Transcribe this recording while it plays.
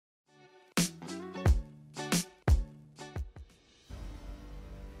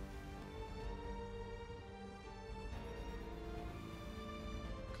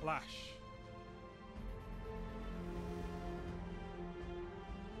flash.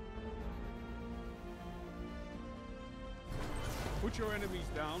 Put your enemies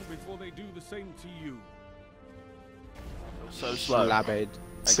down before they do the same to you. So slow. Labid.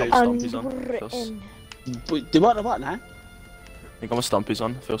 I think I'm stompies on. Do what now? I think I'm a stompies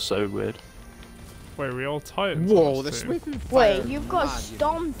on. Feels so weird. Wait, are we all Titans? Whoa, the sweeping fire. Wait, you've got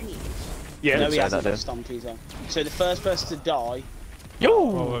Stompies. Yeah, no, he say hasn't that, got stompies on. So the first person to die,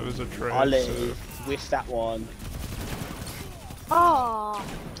 Oh, it was a trade. I leave, whiff that one. Oh.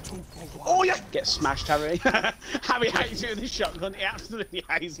 Oh yeah! Get smashed, Harry. Harry hates you with the shotgun. He absolutely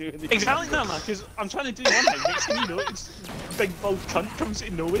hates you with the Exactly that, man, because I'm trying to do one thing, next thing you know, it's big bold cunt comes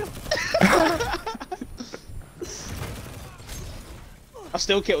in nowhere. I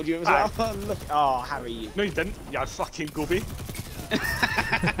still killed you as well. Look. Oh, Harry, you. No, you didn't. Yeah, fucking goby.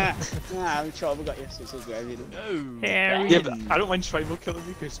 Nah, I'm sure we got you. So it's all gravy. No. Yeah, but I don't mind tribal killing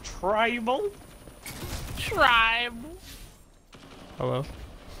me because tribal. Hello?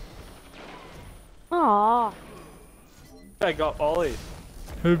 Aw. I got Ollie.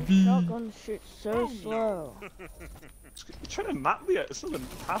 Heavy. Shotgun shoots so slow. You're trying to map me it. It's not even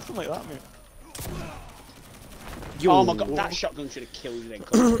happening like that, mate. Oh my god, that shotgun should have killed you then.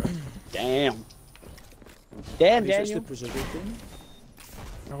 Damn. Damn, Daniel.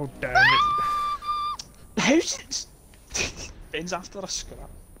 Oh, damn it. How's it? Ben's after a scrap.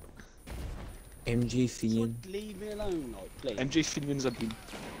 MG Fiend. Leave me alone, like, please. MJ Finian's a bean.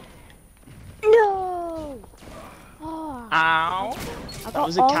 No! Oh. Ow! I got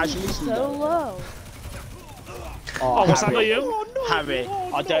was a Ollie casualty, so though. low. Oh, was that Harry. not you? Oh, no, Harry,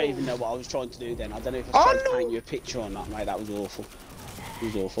 I don't even know what I was trying to do then. I don't know if I was trying to paint you a picture or not, mate. That was awful. It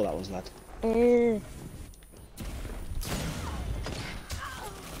was awful, that was, lad.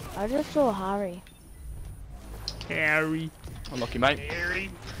 I just saw Harry. Harry. Unlucky, mate.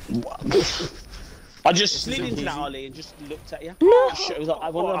 I just slid into that alley and just looked at you. No! It was like, I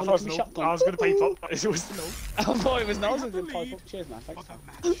wonder if I was shotgun. I was going to pipe up, but it was no. I thought it was nice. I was going to pipe up. Cheers, man. Thanks, man.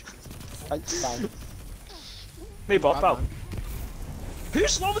 Thanks, man. Hey, Bob, pal.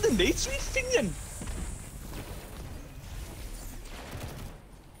 Who's slower than me? Sweet Finian!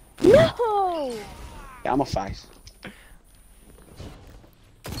 No! Get on my face.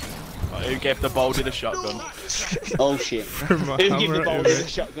 Who gave the baldy the shotgun? Oh shit. Who gave the ball the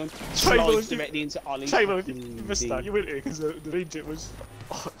shotgun? Slides directly into Ollie. Tribal, if you missed that, you weren't here because the range it was.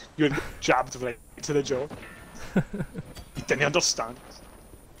 Oh, you were jabbed right to the jaw. You didn't understand.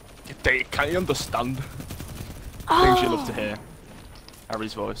 Can't you understand? Things you love to hear.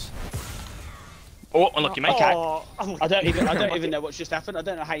 Harry's voice. Oh, unlucky, mate. Okay. Oh, I don't even know what's just happened. I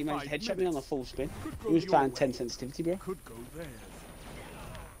don't know how you managed to headshot me on a full spin. He was playing 10 sensitivity, bro. Could go there.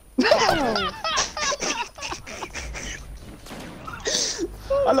 I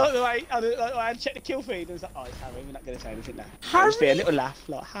like the way I had to check the kill feed. I was like, oh, it's Harry. We're not going to say anything now. Harry. Just be a little laugh,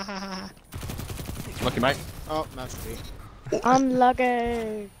 like ha ha ha. Lucky, mate. Oh, match B. I'm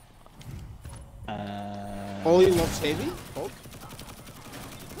lucky. Ollie loves heavy. Oh.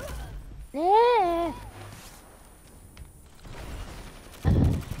 Yeah.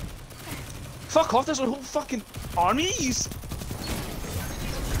 fuck off! There's a whole fucking armies.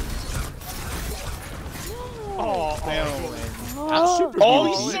 Oh, That's super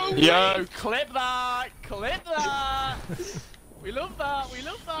Oh, Yo, clip that! Clip that! We love that! We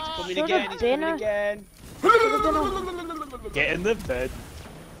love that! coming Should've again. He's been coming a- again. get in the bed.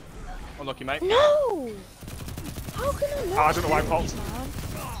 Unlucky, mate. No! How can I not? I don't know why I popped.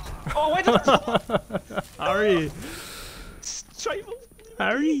 Oh, wait! Harry! Tribal.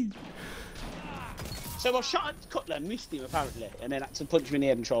 Harry! So I shot at Cutler, missed him apparently, and then had to punch him in the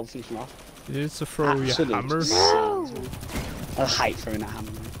head and try and finish him off. You need to throw your Absolute hammer. No! I hate throwing that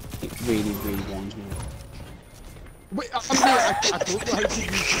hammer, man. It really, really warms me. Wait, I don't know how to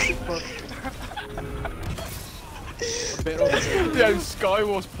use it, but... A bit of Yo, Sky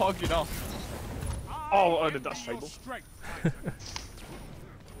was pogging off. Oh, that's tribal.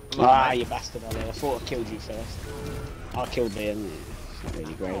 Ah, you bastard, Ollie. I thought I killed you first. I killed Liam. It's not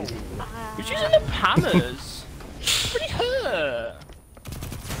really great, is it? Who's using the hammers? Pretty hurt.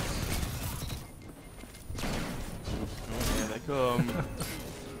 Here they come.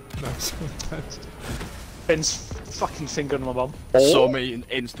 Nice. Ben's fucking finger on my bum. Saw me and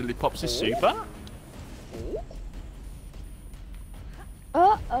instantly pops his super.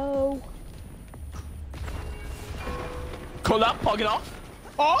 Uh-oh. Cut that, pogging off.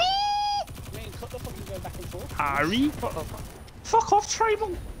 Oh! Me and Cutler fucking going back and forth. Harry? Fuck off,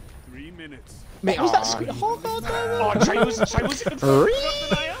 tribal. 3 minutes. Mate, Was that squid? Oh, God, Oh, tribal's in the front.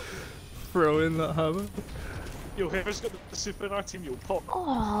 Throw in that hammer. Yo, whoever's got the super in our team, you'll pop.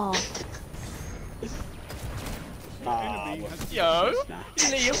 Oh. Enemy has Yo, Nah.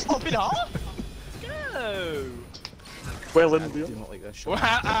 Liam popping off. Go. Well in I the do not like this Well,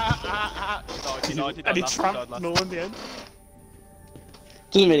 shot. United, and he last, tramped last. no in the end.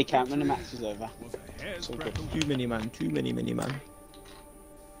 Doesn't really count when the match is over. was a hair's So breadth good. away. Too many man, too many man.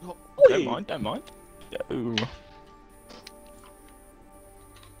 Don't mind, don't mind. Yo.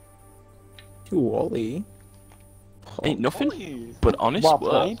 Ooh, Ollie. Ain't nothing Oi. but honest Well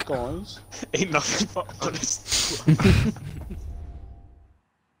work. played, guys. Ain't nothing but honest.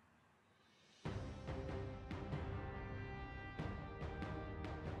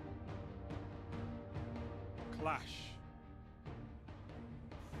 Clash.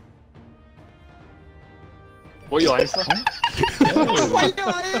 What are you lying for?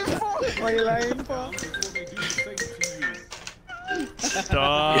 What are you lying for? Down before they do the same to you.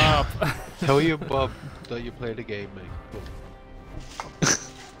 Stop. Tell your bub that you play the game, mate.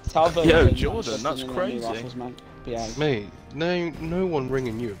 Tell them Yo, that Jordan, you're that's just winning the crazy. Raffles, man. Behave. Mate, no one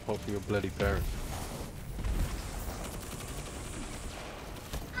ringing you apart from your bloody parents.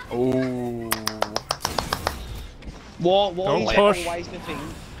 Oh. Why Don't is it push. always the thing?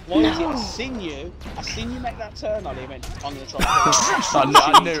 Why is it? I seen you make that turn on him and I'm gonna try.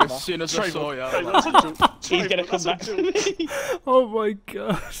 I knew as soon as I saw you. I was like, He's gonna come back to me. Oh my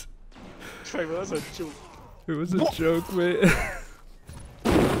god. Trevor, that's a joke. It was a joke, mate.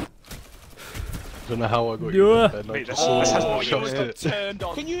 Don't know how I got Yeah. you in bed. Mate, Like, that's- oh, that's oh, what you shot was it. turned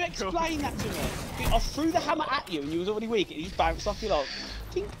on. Can you explain that to me? I threw the hammer at you and you was already weak and you just bounced off you like,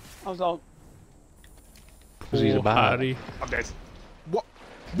 tink. I was like, Because he's a Oh, bad. Harry. I'm dead. What?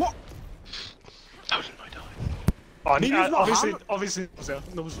 What? That was my time. Oh, He was not obviously,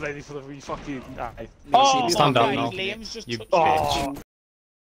 no one's ready for the re-fucking... oh, Stand up okay, now. Liam's just You touched bitch.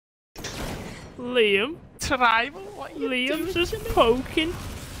 me. Liam. Tribal, what you Liam's just poking.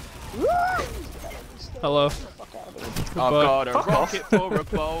 Hello. I've Goodbye. got a rocket for a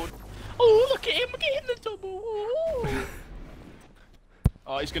bolt. Oh, look at him getting the double. Ooh.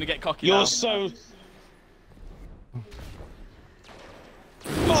 Oh, he's gonna get cocky now. You're so.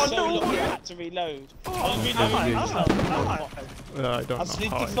 Oh no! Lucky I had to reload. I was reloading. I don't I know slid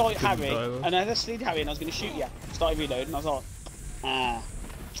how to I fight didn't Harry, die though. and as I slid Harry, and I was going to shoot you. Started reloading, and I was like,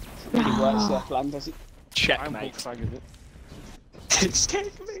 it works their plan, does it? I'm Checkmate. bullsagging it. It's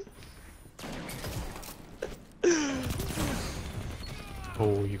taking me.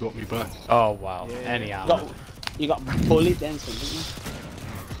 Oh, you got me back. Oh wow. Anyhow. You got bullied then, didn't you?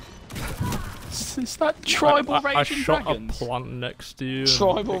 Is that tribal I raging shot dragons? a plant next to you. and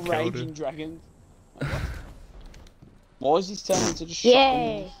Tribal it killed raging him. dragon. Why is this turning into just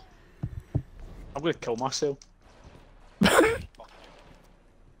Yay. shotgun? I'm gonna kill myself.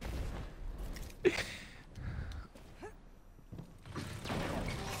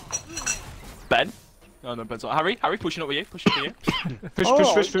 Ben? Oh no, Ben's not. Harry, pushing up with you, pushing up with you. Push, Oh, push, push,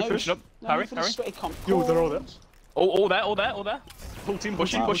 no, push, push. Pushing up. No, Harry, for the Harry. sweaty comp. Yo, they're all there. All there, all there, all there. Whole team,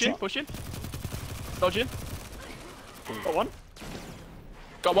 Pushing, Wow, pushing, what's pushing. Dodging. Got one.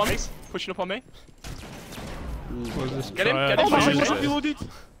 Got one. Nice. Pushing up on me. Was this Get him, triad get him. my Jesus? God. Reloaded.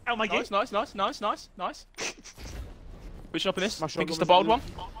 Oh my god. Nice. Pushing up in this. My I think shotgun it's the was bold in one.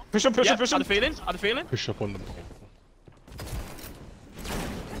 Push him, push Yeah, him, push had him. a feeling, had a feeling. Push up on the ball.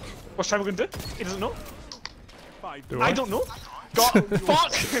 What's time we're gonna do? He doesn't know. Do I don't know. Got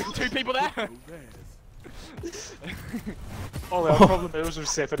fuck! Two people there. Oh, the problem is we're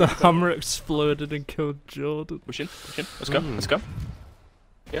safe. The hammer exploded and killed Jordan. Pushing. Let's go, let's go.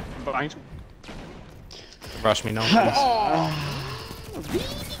 Yeah, behind. Rush me now.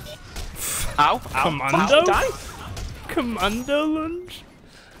 Ow, Commando? Die. Commando lunge?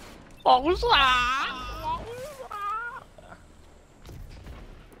 What was that?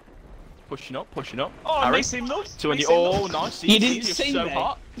 Pushing up. Oh, Harry, nice aim though. two on Nice you. aim, Oh, though. nice. You Easy, didn't you're see so me.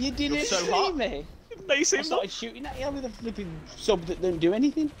 hot. You didn't so see hot. me. Nice I aim though. started shooting at you with a flipping sub that don't do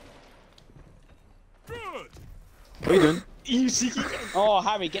anything. Good. What are you doing? Easy. Oh,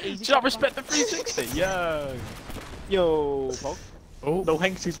 Harry, get easy. Do you not respect the 360? Yo. Yo, Pog. Oh. No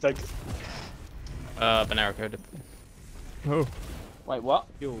hank too big. Banana code. Oh. Wait, what?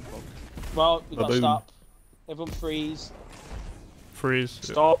 Yo, Pog. Well, we got to Ba-boom. stop. Everyone freeze. Freeze.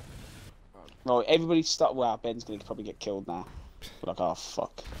 Stop. Right, everybody stop. Well, Ben's gonna probably get killed now. We're like, oh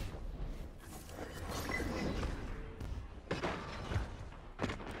fuck.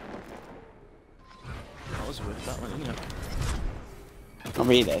 That was weird, that one, isn't it? Not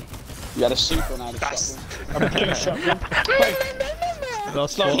really. You had a super and I had a That's- shotgun. I'm a shotgun.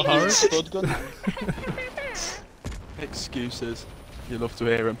 That's It's like what Harry. a spud gun. Excuses. You love to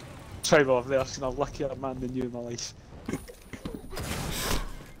hear him. Trevor, I've never seen a luckier man than you in my life.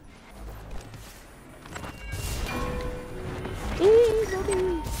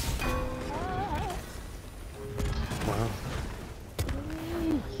 Wow.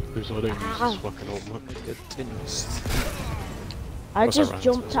 Who's letting use this fucking old muck? I What's that just round?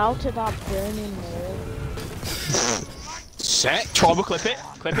 jumped out of that burning wall. Set. Tribal, clip it.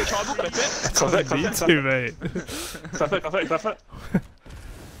 Clip it, tribal, clip it. Clip it, clip Me it, too, mate. clip it, clip it, clip it.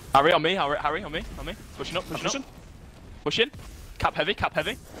 Harry on me, Harry on me, on me. Pushing up, pushing up. Pushing. Cap heavy, cap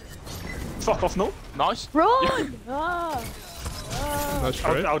heavy. Fuck off, no. Nice. Run! Ah. Nice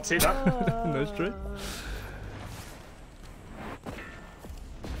try. I would say that. Nice try.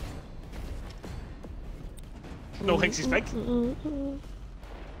 No, thinks he's big.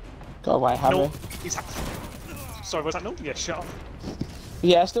 Go away, Harry. No, he's. Sorry, was that no? Yeah, shut up.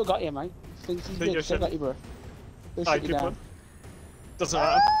 Yeah, I still got you, mate. Thinks he's Think you're big, still shit. got you, bro. Go Aye, sit you good down. one. Doesn't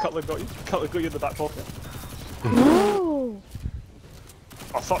matter. Cutler got you. Cutler got you in the back pocket. No!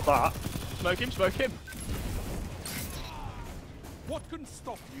 Oh, fuck that. Smoke him, smoke him. What can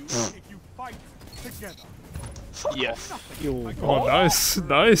stop you if you fight together? Fuck Yes. off. Oh, nice,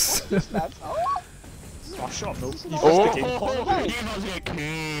 nice. Oh, shut up, no. You first Oh, the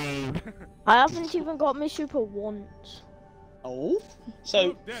game. I haven't even got my super once. Oh?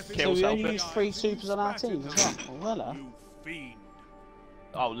 So Kill we only selfish. used 3 supers on our team as well? Oh, well, You fiend.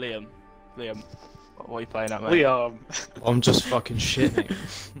 Oh, Liam. Liam. What are you playing at, mate? Liam. I'm just fucking shitting.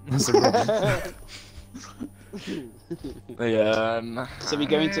 That's the problem. Liam. So we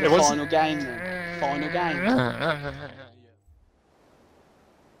go into the It was- final game then. Final game.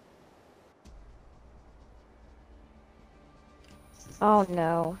 Oh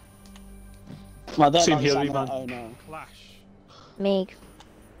no. Well, I don't Same like here, saying man. that, oh no. Clash. Me.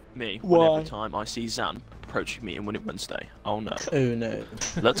 Me, Why? whenever time I see Zan approaching me in Winning Wednesday. Oh no. Oh no.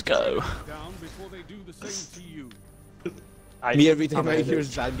 Let's go. Down before they do the same to you. Me every time I'm I ahead hear of-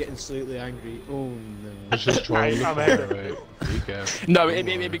 Zan getting slightly angry. Oh no. Let's just try and I'm look ahead for it, right? Be careful. No,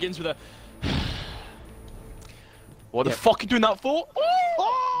 it begins with a. What the fuck are you doing that for?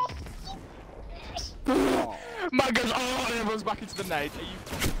 Oh! Man goes, oh, and everyone's back into the nade. Are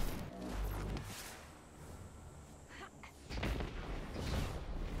you.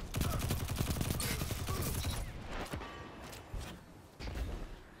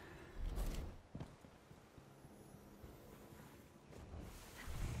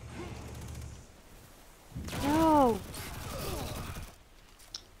 No.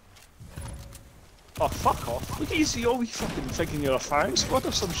 Oh, fuck off. Look at you, see, always fucking thinking you're a firing squad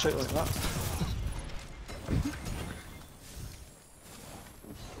or some shit like that.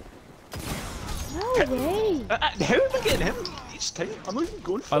 No way. How am I getting him each time? I'm not even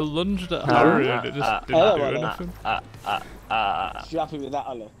going I for it. lunged at Harry and it just didn't hello, do hello. anything. You happy with that,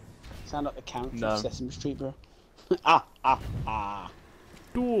 Ollie? Sound like the count No. of Sesame Street, bro. Do,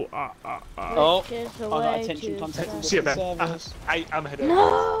 Oh, Which is the oh, no, way attention to contact in See you, different Ben. servers. I'm ahead of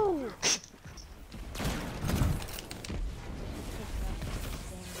No.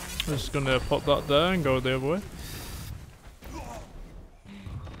 I'm just gonna pop that there and go the other way.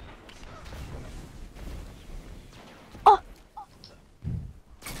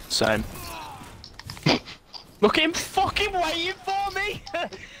 Same. Look at him fucking waiting for me!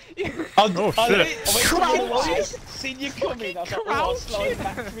 Oh shit. Crouching! Seen you coming, I was like, oh, slide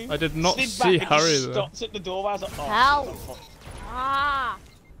back for him. I did not Slid see back and Harry just there. stopped at the door. I was like, oh, Help. fuck. Ah.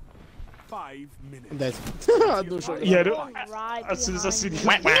 5 minutes. I'm dead. No shot. Yeah, no, Right as soon as I seen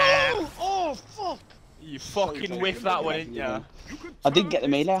behind you. Oh, fuck. You fucking whiffed that one, didn't ya? I didn't get the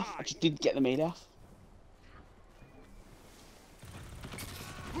melee off. I just didn't get the melee off.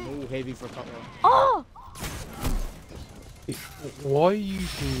 No heavy for cut off. Oh. Why are you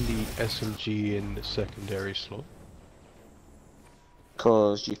using the SMG in the secondary slot?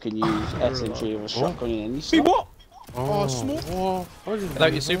 Because you can use SMG or a shotgun in any slot. What? Oh, smoke. what? I didn't Without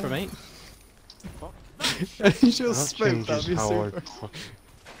know your super, that. mate. You just That smoked that, changes you how I super. fucking...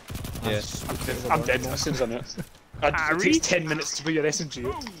 Yeah. I'm dead as soon as I know it. It takes 10 minutes to put your SMG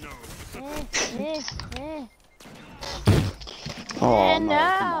up. Oh,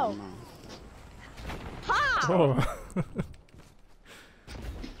 no. come on, man. Ha. Oh.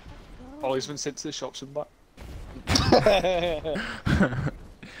 Ollie's been sent to the shops and back.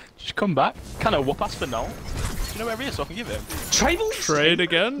 Just come back. Kind of whoop ass for now. Do you know where he is so I can give him? Tribal? Trade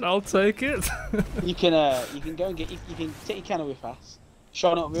again? I'll take it. You can go and get. You can take your cannon with us,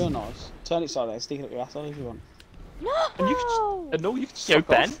 shine it up real nice, turn it sideways, stick it up your asshole if you want. No. And you can just, no, you can just Yo, fuck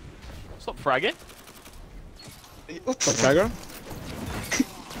Ben. off. Stop fragging. Top fragger.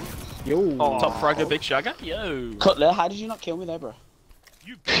 Yo. Oh. Top fragger, big shagger. Yo. Cutler, how did you not kill me there, bro?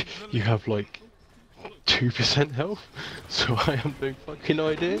 You gave the You have like 2% health, so I have no fucking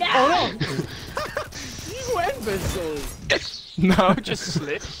idea. Oh no! You went so. No, just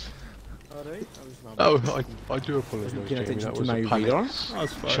slip. Alright, Oh, I do apologise, paying Jamie. attention That to was my a panic. radar.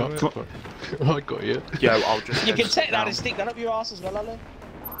 That's fine. Shut mate. up. I got you. Yo, I'll just. You can sit take that down. and stick that up your ass as well, Ali.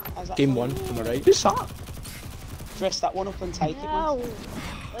 How's that Game for 1, you? am I right? Who's that? Dress that one up and take it, man. No.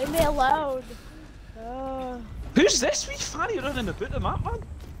 Leave me alone. Who's this wee fanny running about the map, man?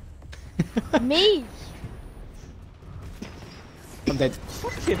 Me. I'm dead.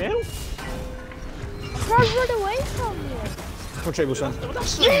 Fucking hell. Try to run away from you. I'll try son. That's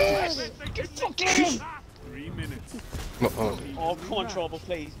so $3 minutes. Oh, come on, Trouble,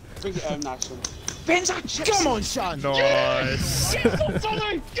 please. Bring it home now, son. Ben's that shit. Come on, Sean! Nice.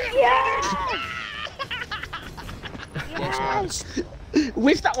 Yes.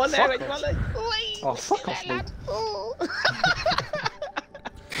 Whiff that one there, Fuck as well, Oh, fuck off, mate.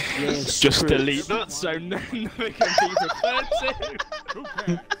 Yes. Just delete that so no can be referred to.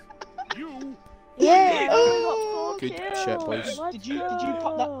 Okay. You. Yeah. Good shit, boys. Did you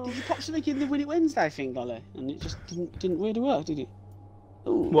pop that? Did you pop something in the Win It Wednesday thing, Dolly? And it just didn't really work, did it?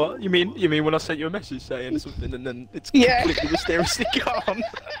 Ooh. What? You mean when I sent you a message saying something and then it's Yeah. completely mysteriously gone?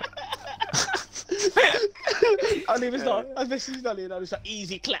 And he was like, I messaged Dolly and I was like,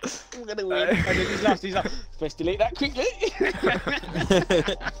 easy clap, I'm gonna win. And then he's like, best delete that quickly.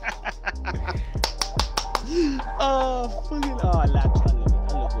 Oh, fucking, oh, lads,